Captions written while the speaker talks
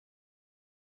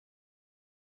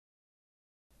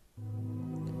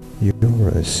You're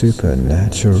a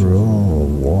supernatural,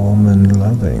 warm and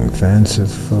loving,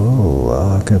 fanciful,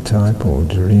 archetypal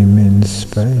dream in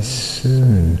space.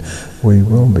 Soon we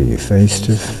will be face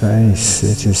to face.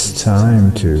 It is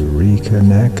time to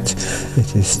reconnect.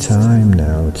 It is time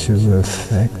now to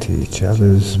affect each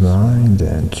other's mind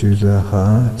and to the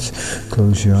heart.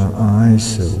 Close your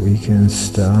eyes so we can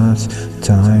start.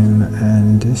 Time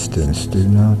and distance do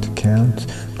not count.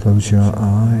 Close your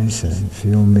eyes and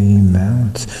feel me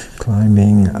mount,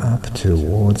 climbing up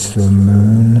towards the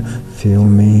moon. Feel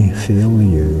me, feel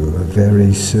you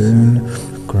very soon.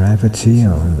 Gravity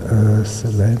on earth,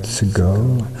 let's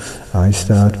go. I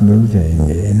start moving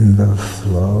in the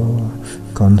flow.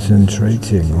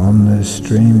 Concentrating on the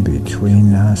stream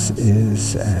between us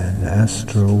is an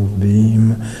astral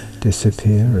beam,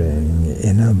 disappearing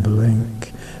in a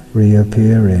blink,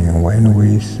 reappearing when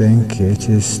we think it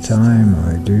is time.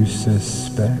 I do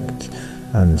suspect,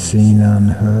 unseen,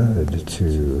 unheard,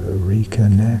 to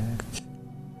reconnect.